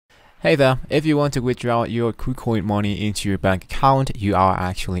Hey there, if you want to withdraw your Kucoin money into your bank account, you are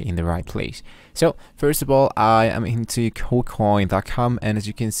actually in the right place. So first of all, I am into Kucoin.com, and as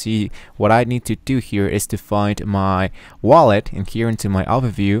you can see, what I need to do here is to find my wallet, and here into my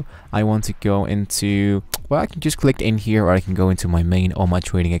overview, I want to go into, well, I can just click in here, or I can go into my main or my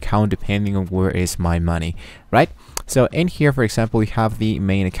trading account depending on where is my money, right? So in here, for example, we have the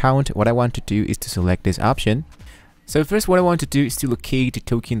main account. What I want to do is to select this option. So first, what I want to do is to locate the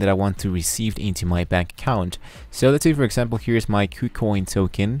token that I want to receive into my bank account. So let's say, for example, here's my Kucoin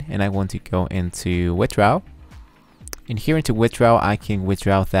token, and I want to go into withdrawal. And here into withdrawal, I can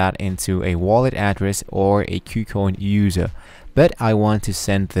withdraw that into a wallet address or a Kucoin user. But I want to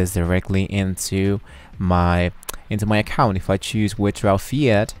send this directly into my account. If I choose withdraw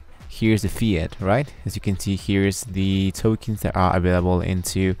fiat, here's the fiat, right? As you can see, here's the tokens that are available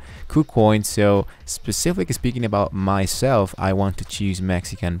into Kucoin. So specifically speaking about myself, I want to choose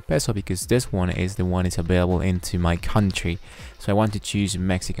Mexican peso because this one is the one is available into my country. So I want to choose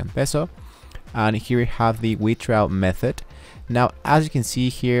Mexican peso, and here we have the withdrawal method. Now, as you can see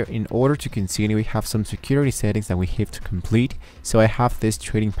here, in order to continue, we have some security settings that we have to complete. So I have this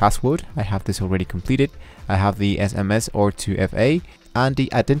trading password. I have this already completed. I have the SMS or 2FA. And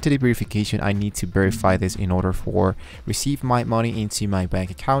the identity verification, I need to verify this in order for receive my money into my bank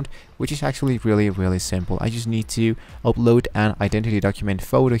account, which is actually really simple. I just need to upload an identity document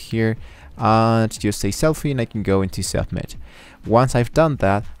photo here and just a selfie, and I can go into submit. Once I've done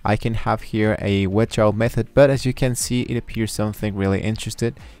that, I can have here a withdrawal method, but as you can see, it appears something really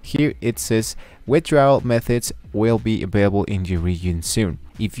interesting. Here it says withdrawal methods will be available in your region soon.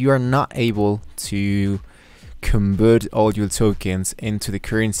 If you are not able to convert all your tokens into the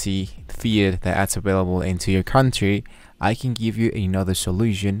currency fiat that's available into your country, I can give you another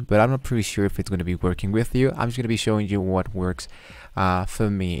solution, but I'm not pretty sure if it's going to be working with you. I'm just going to be showing you what works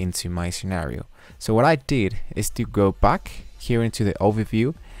for me into my scenario. So what I did is to go back here into the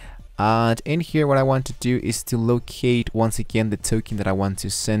overview, and in here what I want to do is to locate once again the token that I want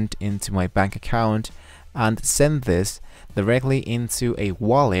to send into my bank account and send this directly into a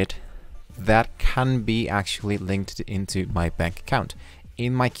wallet that can be actually linked into my bank account.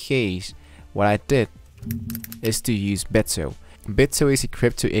 In my case, what I did is to use Bitso. Bitso is a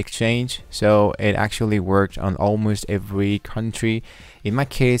crypto exchange, so it actually worked on almost every country. In my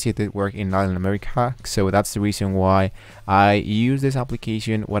case, it did work in Latin America, so that's the reason why I use this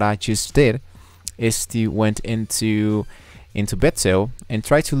application. What I just did is to went into Bitso and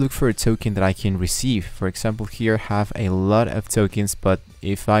try to look for a token that I can receive. For example, here I have a lot of tokens, but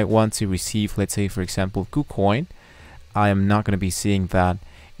if I want to receive, let's say for example Kucoin, I am not going to be seeing that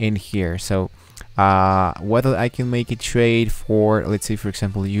in here. So whether I can make a trade for, let's say for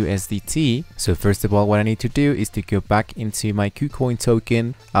example USDT. So first of all, what I need to do is to go back into my Kucoin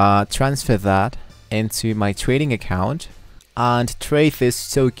token, transfer that into my trading account and trade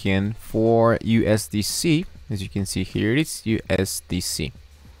this token for USDC. As you can see here, it's USDC.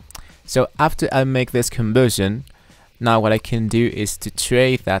 So after I make this conversion, now what I can do is to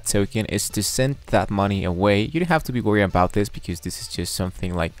trade that token, is to send that money away. You don't have to be worried about this because this is just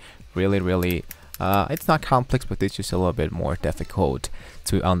something like really it's not complex, but it's just a little bit more difficult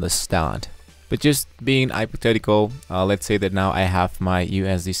to understand. But just being hypothetical, let's say that now I have my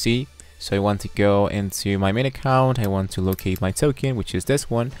USDC. So I want to go into my main account. I want to locate my token, which is this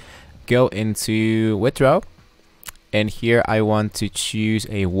one. Go into withdraw. And here I want to choose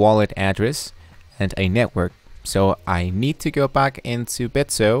a wallet address and a network. So I need to go back into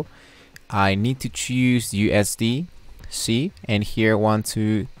Bitso. I need to choose USDC, and here I want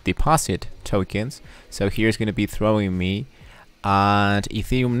to deposit tokens. So here's going to be throwing me an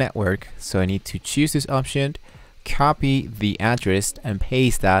Ethereum network. So I need to choose this option, copy the address and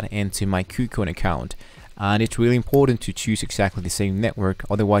paste that into my Kucoin account. And it's really important to choose exactly the same network,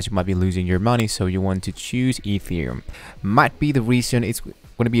 otherwise you might be losing your money. So you want to choose Ethereum. Might be the reason it's going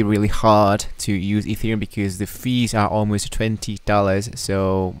to be really hard to use Ethereum because the fees are almost $20.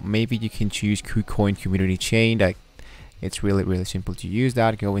 So maybe you can choose Kucoin community chain. That it's really simple to use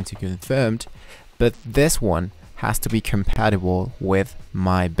that. Go into confirmed, but this one has to be compatible with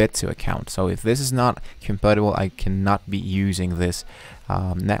my Bitso account. So if this is not compatible, I cannot be using this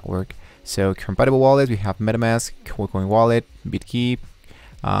network. So compatible wallets, we have MetaMask, Kucoin Wallet, BitKeep,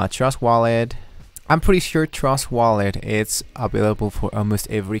 Trust Wallet. I'm pretty sure Trust Wallet is available for almost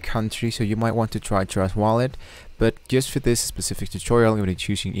every country, so you might want to try Trust Wallet. But just for this specific tutorial, I'm going to be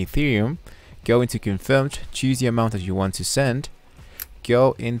choosing Ethereum. Go into confirmed, choose the amount that you want to send,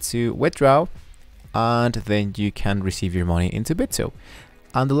 go into withdraw, and then you can receive your money into Bitso.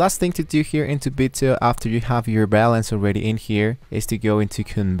 And the last thing to do here into Bitso after you have your balance already in here is to go into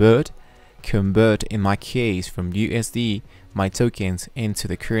convert in my case from USD my tokens into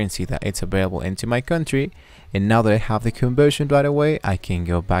the currency that it's available into my country. And now that I have the conversion right away, I can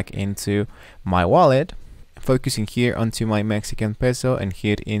go back into my wallet, focusing here onto my Mexican peso and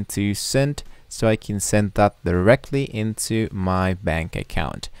hit into send, so I can send that directly into my bank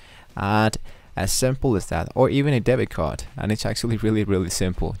account. And as simple as that, or even a debit card, and it's actually really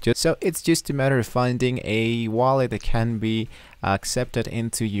simple. So it's just a matter of finding a wallet that can be accepted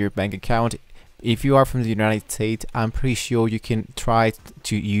into your bank account. If you are from the United States, I'm pretty sure you can try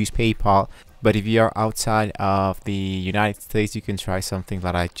to use PayPal, but if you are outside of the United States, you can try something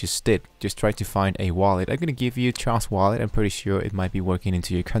that I just did. Just try to find a wallet. I'm gonna give you Trust Wallet. I'm pretty sure it might be working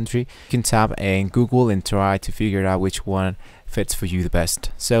into your country. You can tap in Google and try to figure out which one fits for you the best.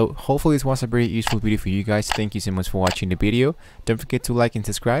 So hopefully this was a very useful video for you guys. Thank you so much for watching the video. Don't forget to like and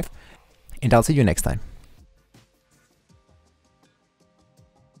subscribe, and I'll see you next time.